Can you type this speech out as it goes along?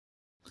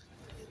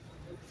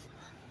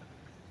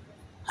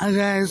Hi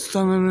guys,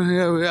 Tom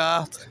here we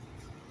are.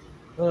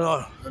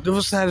 The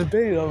other side of the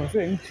benidorm, I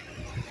think.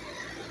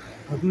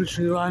 I'm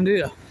literally around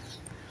here.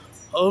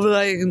 Over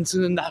there you can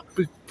see in that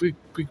big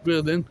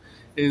building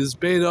is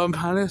Benidorm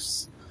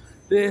Palace.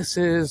 This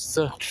is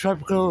the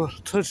tropical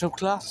touch-up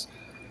class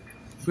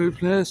food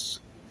place.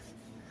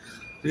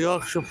 The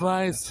Yorkshire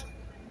Prize.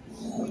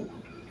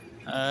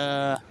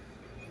 Yeah.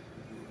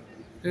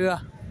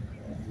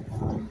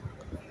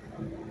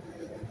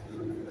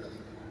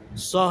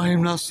 Saw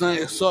him last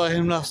night.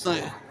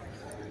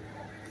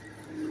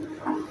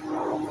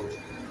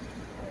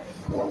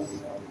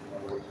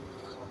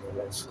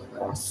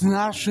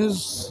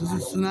 Snatches. Is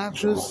it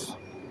snatches?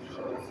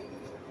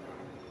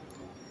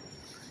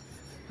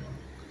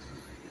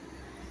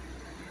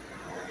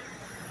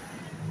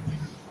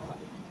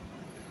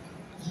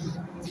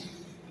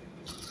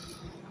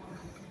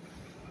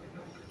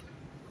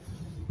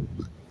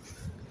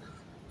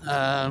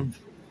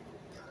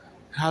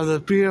 Have the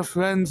beer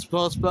friends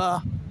sports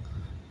bar.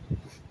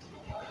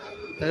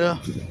 Yeah.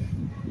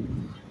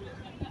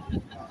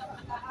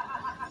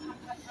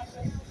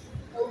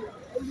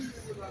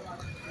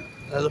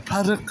 The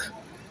paddock.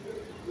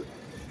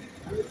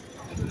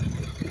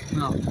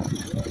 No.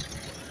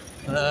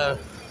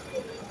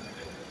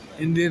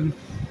 Indian.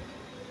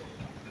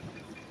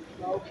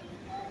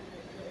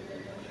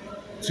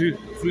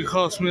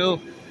 3-course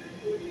meal.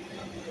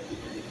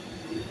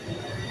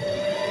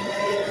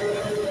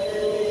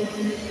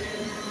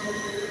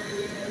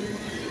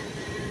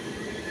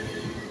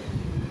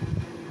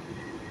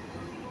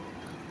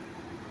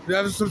 If you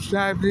haven't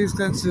subscribed, please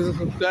consider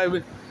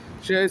subscribing,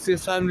 share it to your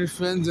family,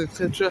 friends,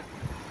 etc.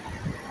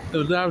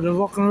 We have the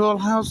rock and roll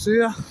house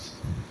here.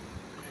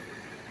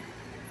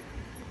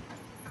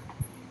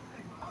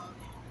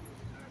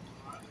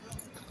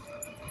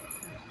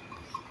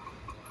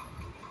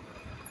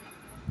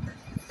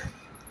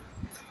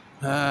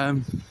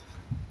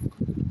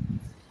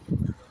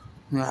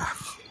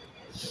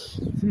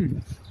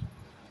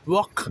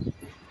 Rock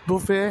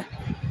buffet.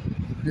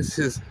 This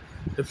is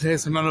the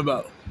place I'm on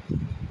about.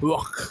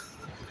 Rock.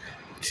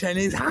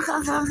 Chinese.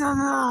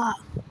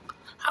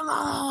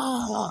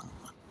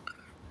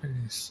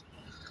 Yes.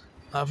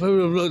 I'll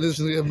probably upload this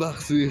and get back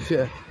to the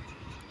UK.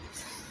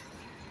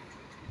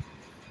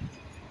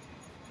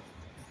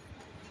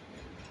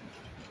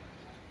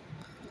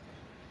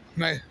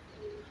 I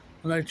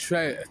might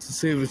try it to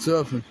see if it's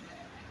open.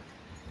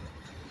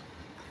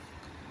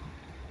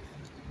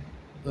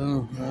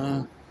 Oh,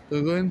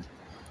 they're going.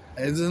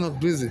 It doesn't look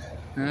busy.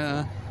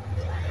 Yeah.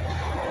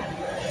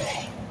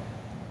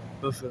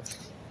 Perfect.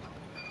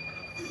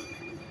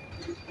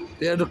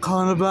 They have the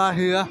corner bar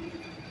here.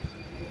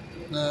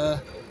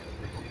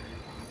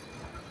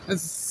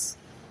 It's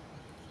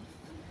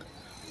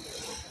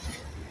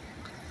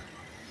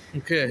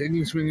okay.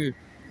 English menu.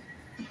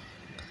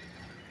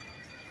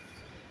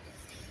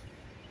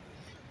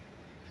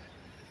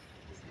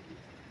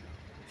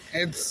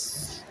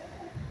 It's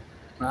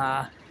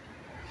it's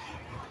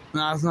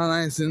not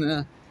nice in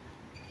there.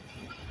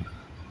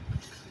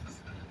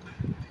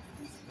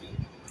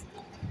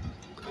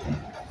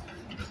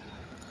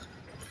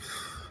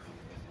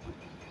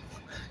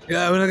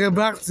 Yeah, when I get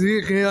back to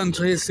the UK on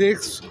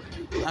 26th,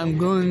 I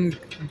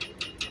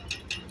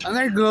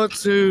might go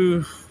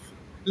to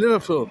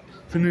Liverpool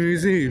for New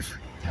Year's Eve.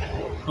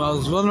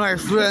 Because some of my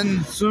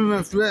friends,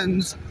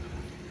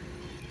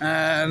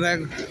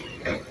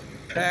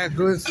 they're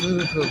going to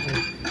Liverpool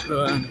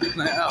for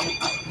night out.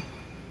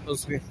 We'll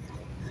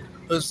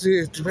see,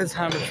 it depends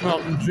how much more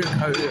I can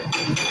drink out here.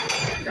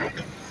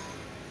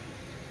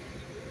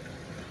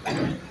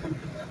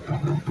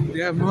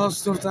 Yeah, more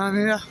stuff down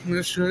here, I'm going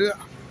to show you.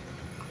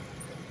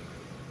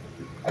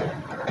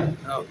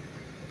 Oh.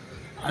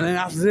 And then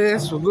after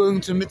this, we're going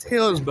to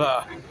Mateo's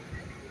bar.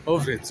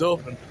 Hopefully it's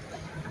open.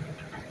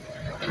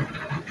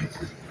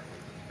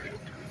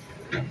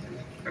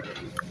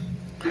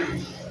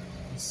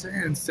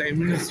 I'm saying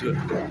minutes to it.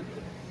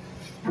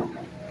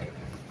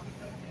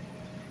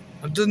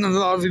 I've done a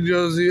lot of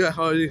videos here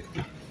already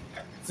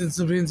since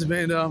I've been to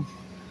Benidorm.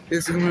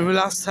 This is going to be my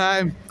last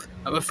time,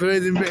 I'm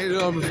afraid, in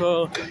Benidorm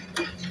before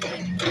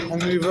I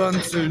move on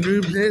to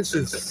new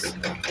places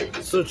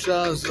such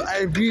as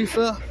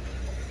Ibiza,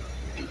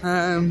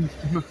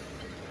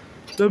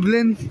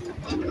 Dublin,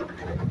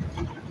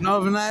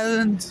 Northern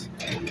Ireland,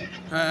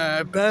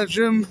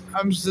 Belgium,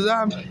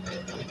 Amsterdam,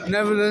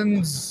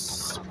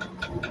 Netherlands,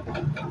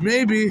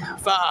 maybe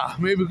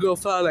go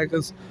far like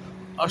as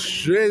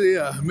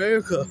Australia,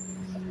 America.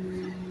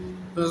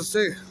 Let's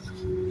see.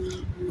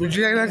 Would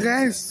you like that,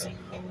 guys?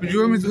 Would you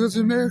want me to go to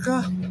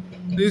America?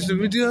 Do some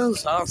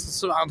videos? I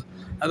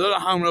don't know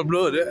how I'm gonna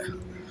upload it.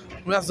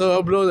 I'm gonna have to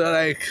upload it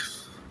like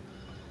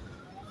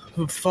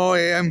 4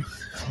 a.m.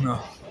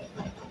 No,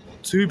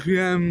 2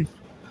 p.m.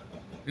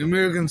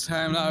 American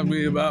time. That would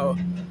be about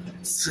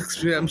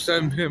 6 p.m.,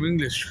 7 p.m.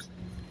 English.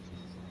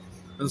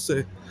 Let's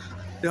see.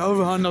 The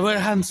over on the right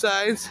hand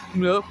side,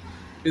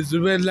 is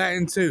the red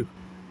line too.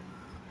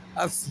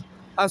 That's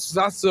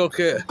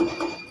okay.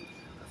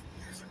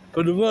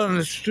 But the one on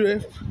the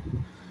strip,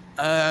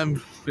 yeah,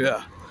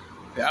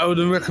 Yeah, I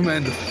wouldn't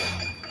recommend it.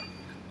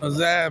 Because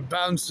their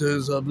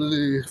bouncers are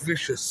bloody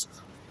vicious.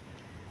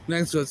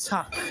 Next to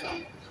attack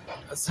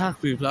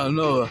people out of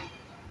nowhere.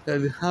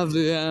 They have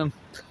the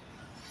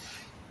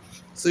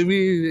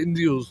severe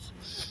injuries.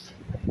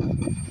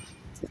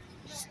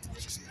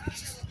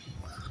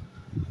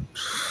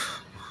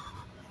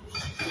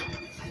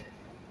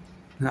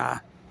 Nah,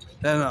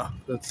 they're not.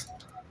 But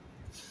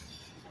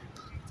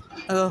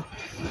hello.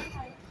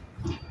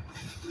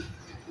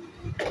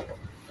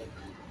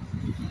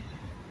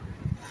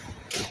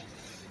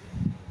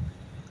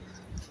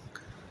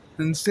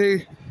 And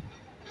see,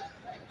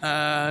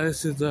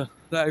 this is the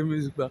live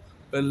music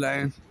bell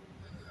line.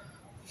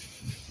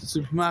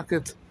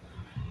 Supermarket,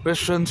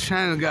 restaurant,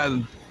 China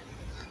Garden.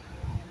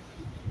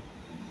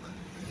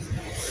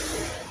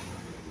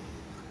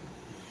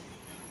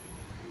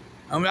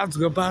 I'm gonna have to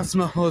go back to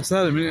my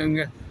hotel in a minute and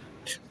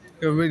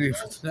get ready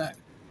for tonight.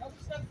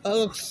 That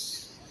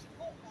looks,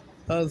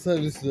 this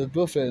is a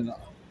buffet now.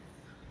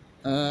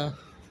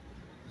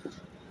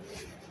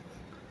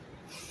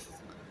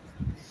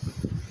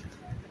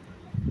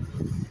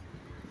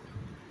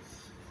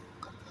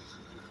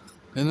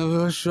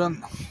 Another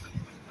restaurant.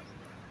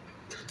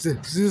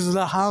 This is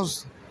the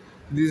house.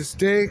 These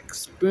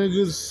steaks,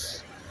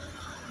 burgers,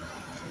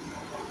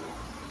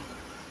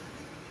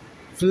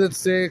 fillet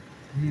steak.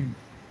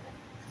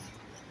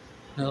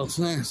 That looks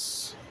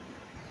nice.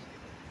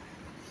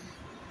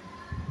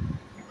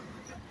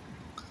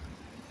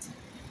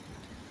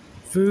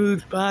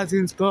 Food, party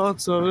and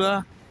sports over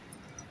there.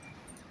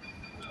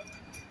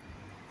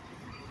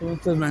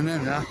 What's my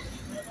name now?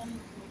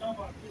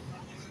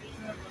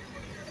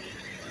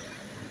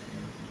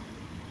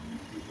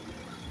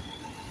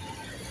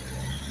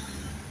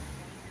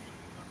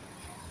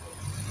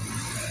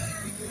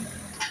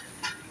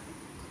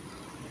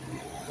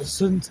 The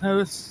Sun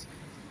Terrace.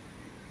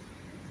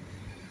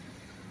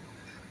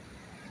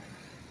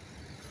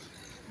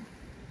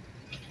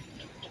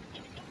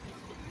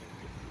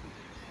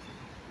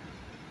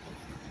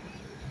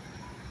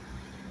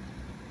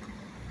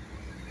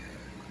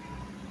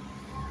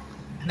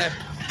 Nep.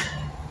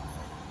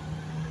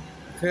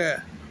 Okay.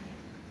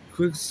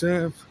 Quick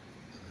serve.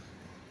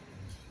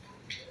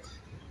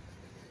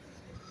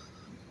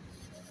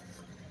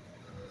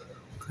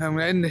 I'm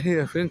gonna end it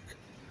here, I think.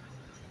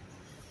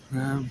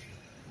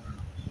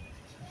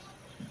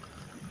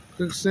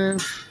 Quick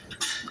save.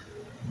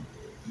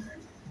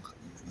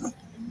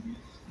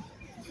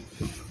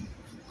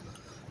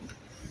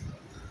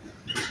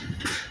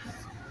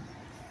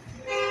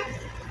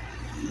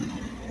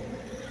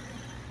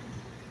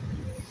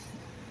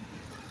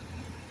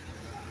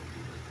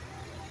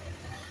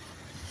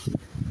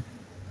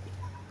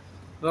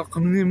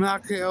 Welcome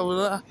market over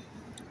there.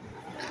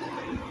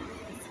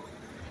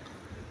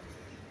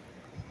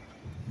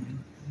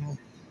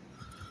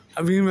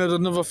 I've emailed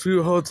another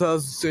few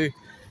hotels to see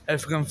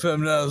if I can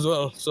film there as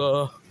well,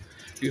 so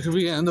you can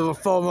be getting another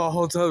 4 more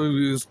hotel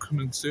reviews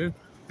coming soon.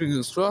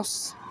 Fingers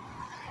crossed.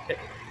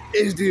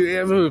 If you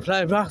ever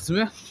reply back to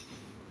me,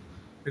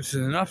 which is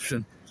an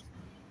option.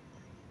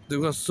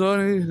 They've got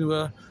Sony, they've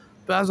got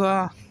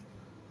Bazaar,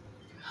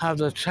 have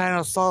the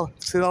China style.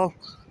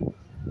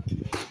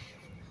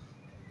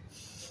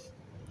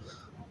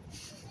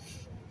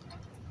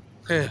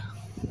 Okay.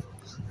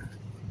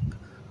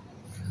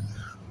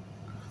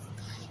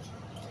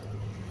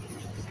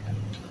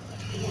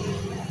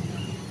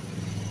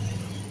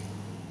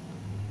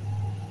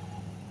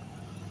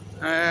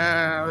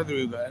 What do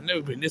we got? I've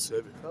never been this way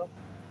before.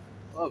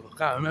 Oh, I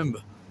can't remember.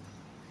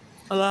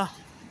 Hello.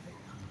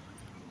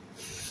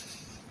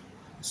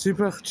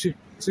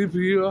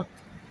 Superhero.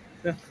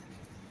 Yeah.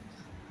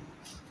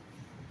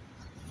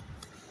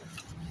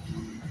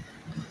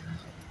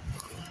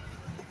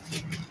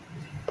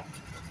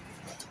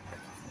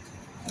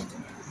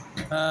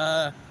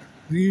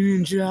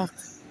 Union Jack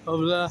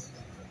over there.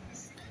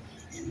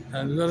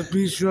 And we've got a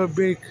Bistro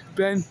Big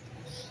Ben.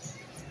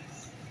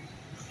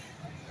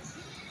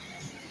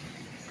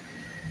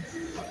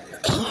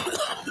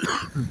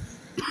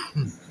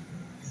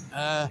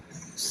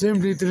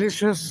 Simply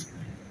delicious.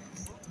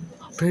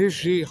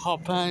 Pastry,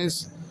 hot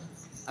pies.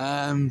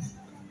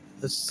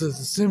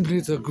 It's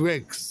simply the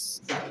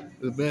Greg's.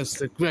 The best,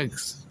 the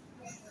Greg's.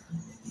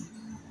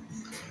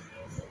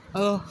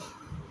 Hello.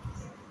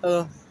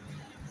 Hello.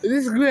 It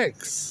is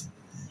Greg's.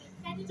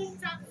 I get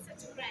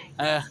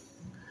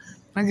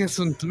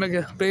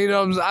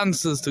benidorm's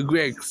answers to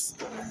Greg's.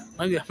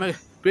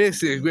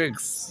 Basically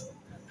Greg's.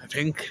 I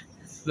think.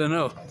 I don't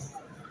know.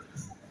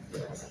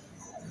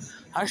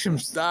 Actually, I'm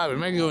starving. I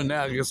might go in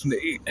there and get something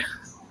to eat.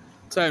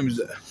 Time is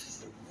it?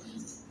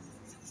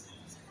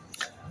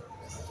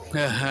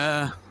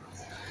 Yeah,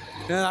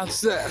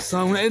 that's it.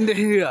 So I'm gonna end it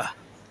here.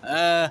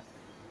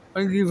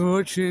 Thank you for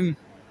watching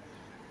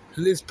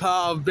this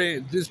part of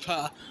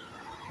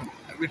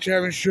which I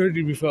haven't showed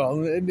you before.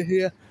 I'm gonna end it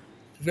here.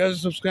 If you haven't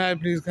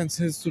subscribed, please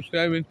consider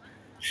subscribing.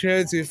 Share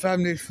it to your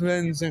family,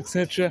 friends,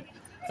 etc.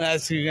 And I'll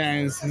see you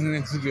guys in the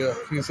next video.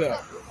 Peace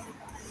out.